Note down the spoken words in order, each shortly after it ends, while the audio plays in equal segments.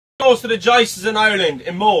Goes to the Joyces in Ireland,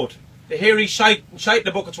 in Mode. The hairy shite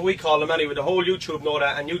the buckets, what we call them anyway, the whole YouTube know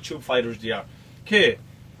that, and YouTube fighters they are. Okay,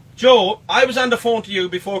 Joe, I was on the phone to you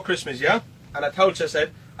before Christmas, yeah? And I told you, I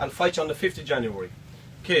said, I'll fight you on the 5th of January.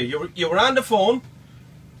 Okay, you were on the phone.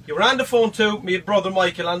 You were on the phone to me brother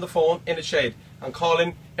Michael on the phone in the shed and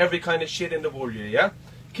calling every kind of shit in the world, yeah?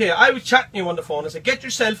 Okay, I was chatting to you on the phone. I said, get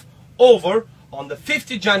yourself over on the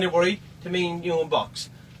 5th of January to me and you and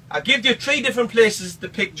Box. I give you 3 different places to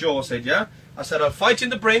pick, Joe said, yeah? I said, I'll fight you in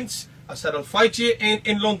the Brints. I said, I'll fight you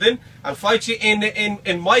in London. I'll fight you in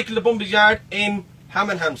Michael the Bumble's yard in Ham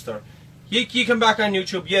and Hamster. You come back on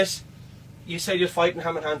YouTube, yes. You said you're fighting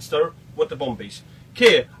Ham and Hamster with the Bumbies.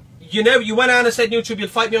 Okay, you went on and said on YouTube you'll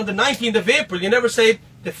fight me on the 19th of April. You never said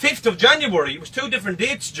the 5th of January. It was 2 different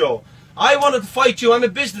dates, Joe. I wanted to fight you. I'm a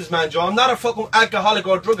businessman, Joe. I'm not a fucking alcoholic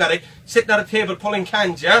or drug addict sitting at a table pulling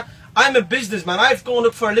cans, yeah? I'm a businessman. I've gone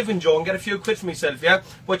up for a living, Joe, and get a few quid for myself, yeah?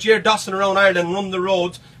 But you're dossing around Ireland, running the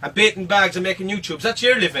roads, and baiting bags and making YouTubes. That's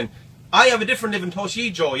your living. I have a different living to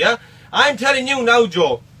you, Joe, yeah? I'm telling you now,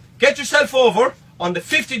 Joe, get yourself over on the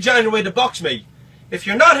 5th of January to box me. If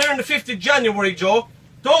you're not here on the 5th of January, Joe,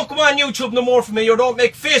 don't come on YouTube no more for me, or don't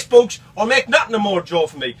make Facebooks, or make nothing no more, Joe,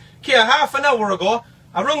 for me. Okay, half an hour ago,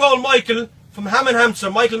 I rung old Michael from Ham and Hamster,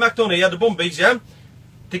 Michael McDonough, yeah, the Bumbies, yeah?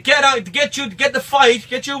 To get the fight,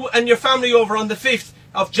 get you and your family over on the 5th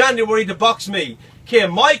of January to box me. Okay,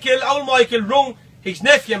 old Michael rung his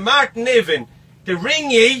nephew Martin Nevin to ring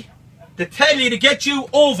ye, to tell you to get you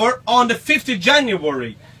over on the 5th of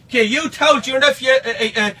January. Okay, you told your nephew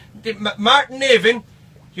Martin Nevin,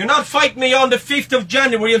 you're not fighting me on the 5th of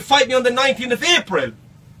January, you'll fight me on the 19th of April.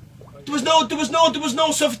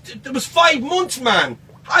 There was 5 months, man.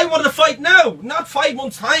 I wanted to fight now, not 5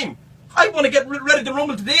 months' time. I want to get ready to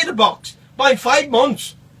rumble today to box. By 5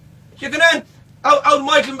 months. You can end. Old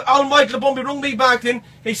Michael the Bumby rung me back then.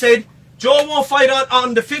 He said, Joe won't fight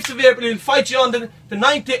on the 5th of April, he'll fight you on the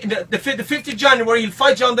 5th of January, he'll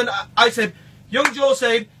fight you on the... I said, young Joe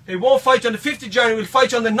said, he won't fight you on the 5th of January, he'll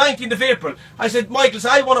fight you on the 19th of April. I said, Michael,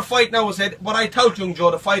 I want to fight now. I said, but I told young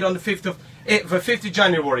Joe to fight on the 5th of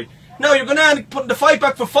January. Now you're going to end up putting the fight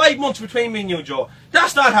back for 5 months between me and you, Joe.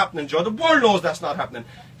 That's not happening, Joe. The world knows that's not happening.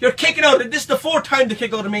 You're kicking out. This is the 4th time to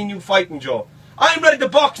kick out of me and you fighting, Joe. I'm ready to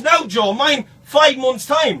box now, Joe. Mine 5 months'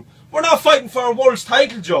 time. We're not fighting for a world's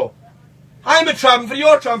title, Joe. I'm a trapping for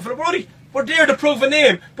your trapping for the we're there to prove a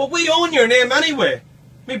name, but we own your name anyway.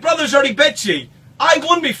 Me brothers already bet you. I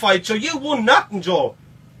won me fight, Joe. You won nothing, Joe.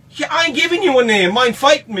 I ain't giving you a name. Mine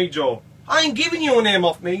fighting me, Joe. I ain't giving you a name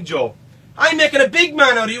off me, Joe. I'm making a big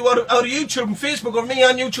man out of you, out of YouTube and Facebook, or me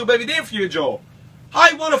on YouTube every day for you, Joe.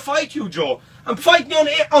 I want to fight you, Joe. I'm fighting you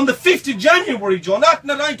on the 5th of January, Joe, not on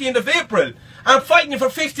the 19th of April. I'm fighting you for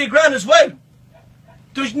 50 grand as well.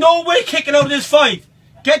 There's no way kicking out of this fight.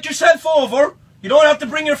 Get yourself over. You don't have to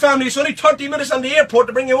bring your family. It's only 30 minutes on the airport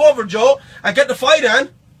to bring you over, Joe, and get the fight on.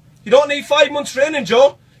 You don't need 5 months training,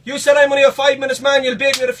 Joe. You said I'm only a 5 minutes man, you'll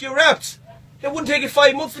bait me with a few raps. It wouldn't take you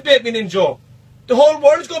 5 months to bait me in, Joe. The whole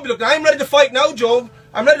world's going to be looking. I'm ready to fight now, Joe.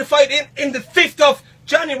 I'm ready to fight in the 5th of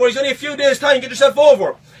January. It's only a few days' time. Get yourself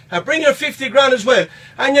over. And bring your 50 grand as well.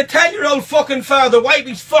 And you tell your old fucking father, wipe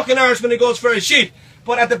his fucking arse when he goes for a shit.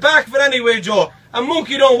 But at the back of it anyway, Joe, a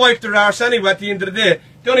monkey don't wipe their arse anyway at the end of the day.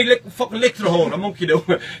 They only fucking lick their hole. A monkey do.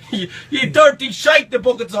 You dirty shite, the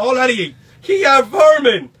buckets, the whole lot of you. He are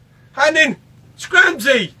vermin. And then,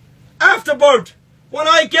 Scramsy, afterbird. When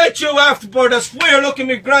I get you afterbird, I swear, look at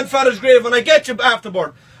my grandfather's grave, when I get you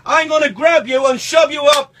afterbird, I'm going to grab you and shove you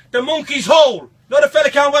up the monkey's hole. Not a fella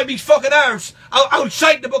can't wipe his fucking arse. I'll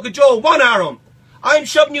shite the bucket, Joe, one arm. I'm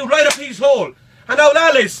shoving you right up his hole. And now,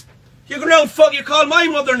 Alice, you go around you call my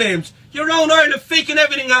mother names. You're around Ireland faking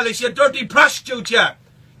everything, Alice, you dirty prostitute, yeah.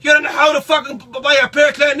 You don't know how to fucking buy a pair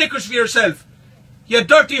of clean knickers for yourself. You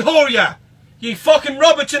dirty whore, yeah. You fucking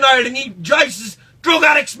rubbish in Ireland, you jices, drug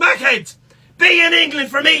addicts, smackheads. Be in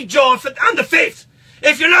England for me, Joe, on the 5th.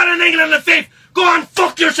 If you're not in England on the 5th, go and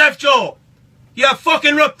fuck yourself, Joe. You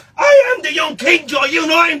fucking I am the young king, Joe. You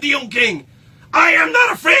know I'm the young king. I am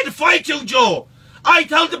not afraid to fight you, Joe. I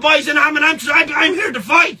tell the boys in Ham and Hamster, I'm here to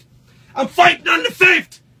fight. I'm fighting on the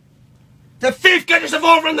 5th. The 5th, get yourself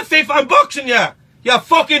over on the 5th. I'm boxing you. You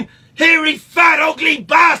fucking hairy, fat, ugly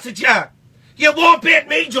bastard, you. You won't beat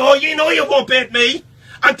me, Joe. You know you won't beat me.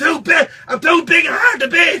 I'm too big and hard to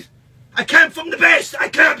beat. I can't from the best. I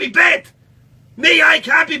can't be beat. Me, I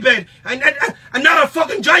can't be beat. And not a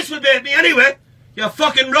fucking Joyce will beat me anyway. You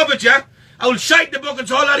fucking rubbish, yeah? I will shite the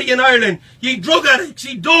buckets all out of you in Ireland. Ye drug addicts,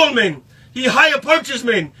 ye dolemen, ye hire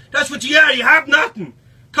purchasemen. That's what ye are. You have nothing.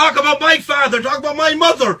 Talk about my father. Talk about my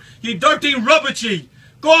mother. Ye dirty rubbish, ye.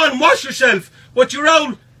 Go and wash yourself. What your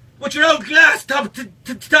old With your old glass top of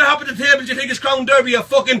the table, you think it's Crown Derby, you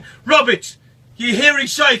fucking rubbish. You hairy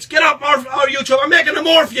shites. Get up, our YouTube. I'm making a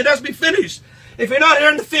more for you. That's me finished. If you're not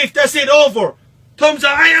here in the 5th, that's it, over. Thumbs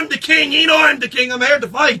up. I am the king. You know I'm the king. I'm here to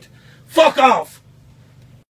fight. Fuck off.